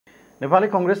नेपाली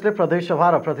कांग्रेसले प्रदेशसभा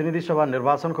र प्रतिनिधि सभा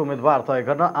निर्वाचनको उम्मेद्वार तय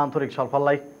गर्न आन्तरिक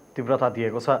छलफललाई तीव्रता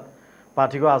दिएको छ।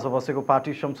 पार्टीको आज बसेको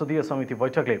पार्टी संसदीय समिति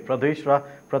बैठकले प्रदेश र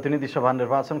प्रतिनिधि सभा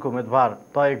निर्वाचनको उम्मेद्वार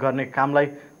तय गर्ने कामलाई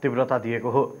तीव्रता दिएको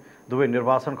हो। दुवै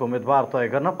निर्वाचनको उम्मेद्वार तय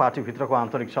गर्न पार्टीभित्रको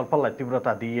आन्तरिक छलफललाई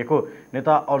तीव्रता दिएको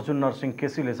नेता अर्जुन नरसिंह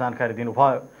केसीले जानकारी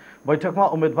दिनुभयो। बैठकमा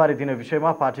उम्मेदवारी दिने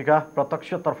विषयमा पार्टीका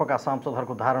प्रत्यक्षतर्फका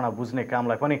सांसदहरूको धारणा बुझ्ने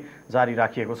कामलाई पनि जारी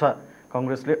राखिएको छ।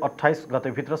 कांग्रेसले 28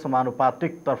 गतेभित्र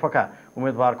समानुपातिक तर्फका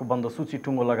उम्मेदवारको बन्द सूची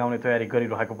टुङ्गो लगाउने तयारी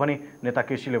गरिरहेको पनि नेता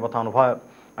केसीले बताउनुभयो।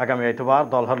 आगामी आइतबार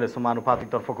दलहरूले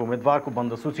समानुपातिक तर्फको उम्मेदवारको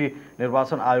बन्द सूची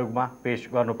निर्वाचन आयोगमा पेश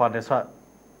गर्नुपर्नेछ।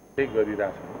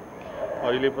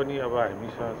 अहिले पनि अब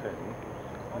हामीसँग चाहिँ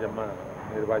जम्मा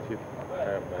निर्वाचित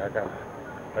भएका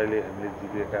अहिले हामीले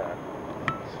जितेका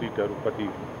सिटहरू कति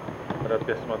र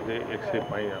त्यसमध्ये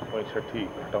 165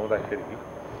 हटाउँदाखेरि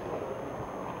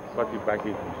कति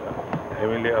बाँकी हुन्छ।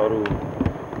 हामीले अरू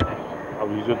अब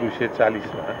हिजो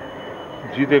 240मा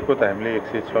जितेको त हामीले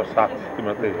 106-7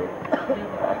 मात्रै हो।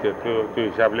 त्यो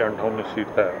हिसाबले 58 सिट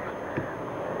त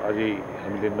अझै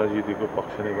हामीले नजितेको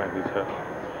पक्ष नै बाँकी छ।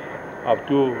 अब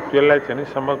त्यसलाई चाहिँ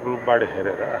समग्र रूपबाट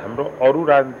हेरेर हाम्रो अरू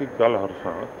राजनीतिक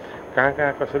दलहरूसँग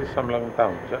कहाँ कसरी संलग्नता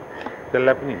हुन्छ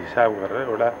त्यसलाई पनि हिसाब गरेर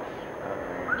एउटा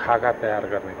खाका तयार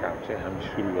गर्ने काम चाहिँ हामी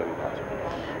सुरु गरिरहेका छौँ।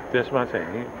 त्यसमा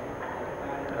चाहिँ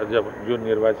जब जो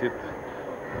निर्वाचित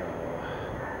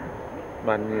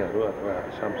माननीयहरू अथवा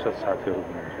सांसद साथीहरू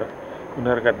हुनुहुन्छ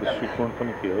उनीहरूका दृष्टिकोण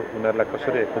पनि के हो, उनीहरूलाई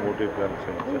कसरी एकोमोडेट गर्न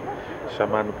सकिन्छ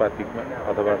समानुपातिकमा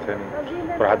अथवा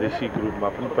चाहिँ प्रादेशिक रूपमा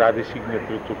पनि प्रादेशिक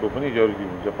नेतृत्वको पनि जरुरी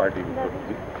हुन्छ। पार्टीभित्र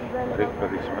पनि हरेक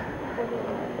प्रदेशमा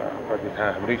कति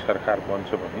हाम्रै सरकार बन्छ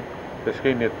भने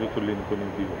त्यसकै नेतृत्व लिनुको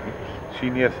निम्ति पनि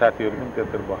सिनियर साथीहरू पनि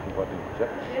त्यतिर बस्नुपर्ने हुन्छ।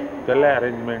 त्यसलाई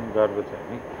एरेन्जमेन्ट गरेर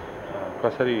चाहिँ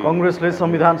कसरी कांग्रेसले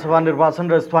संविधान सभा निर्वाचन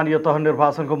र स्थानीय तह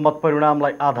निर्वाचनको मत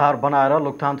परिणामलाई आधार बनाएर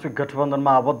लोकतान्त्रिक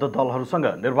गठबन्धनमा आबद्ध दलहरूसँग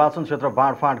निर्वाचन क्षेत्र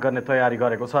बाँडफाँड गर्ने तयारी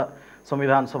गरेको छ।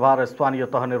 संविधान सभा र स्थानीय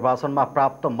तह निर्वाचनमा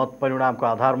प्राप्त मत परिणामको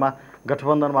आधारमा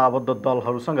गठबन्धनमा आबद्ध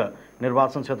दलहरूसँग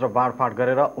निर्वाचन क्षेत्र बाँडफाँड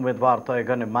गरेर उम्मेद्वार तय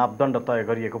गर्ने मापदण्ड तय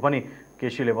गरिएको पनि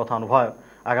केसीले बताउनुभयो।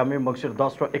 आगामी मङ्सिर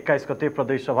 10 र 21 गते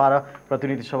प्रदेश सभा र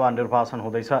प्रतिनिधि सभा निर्वाचन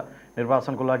हुँदैछ।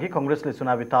 निर्वाचनको लागि कांग्रेसले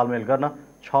चुनावी तालमेल गर्न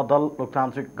 6 दल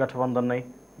लोकतान्त्रिक गठबन्धन नै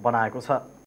बनाएको छ।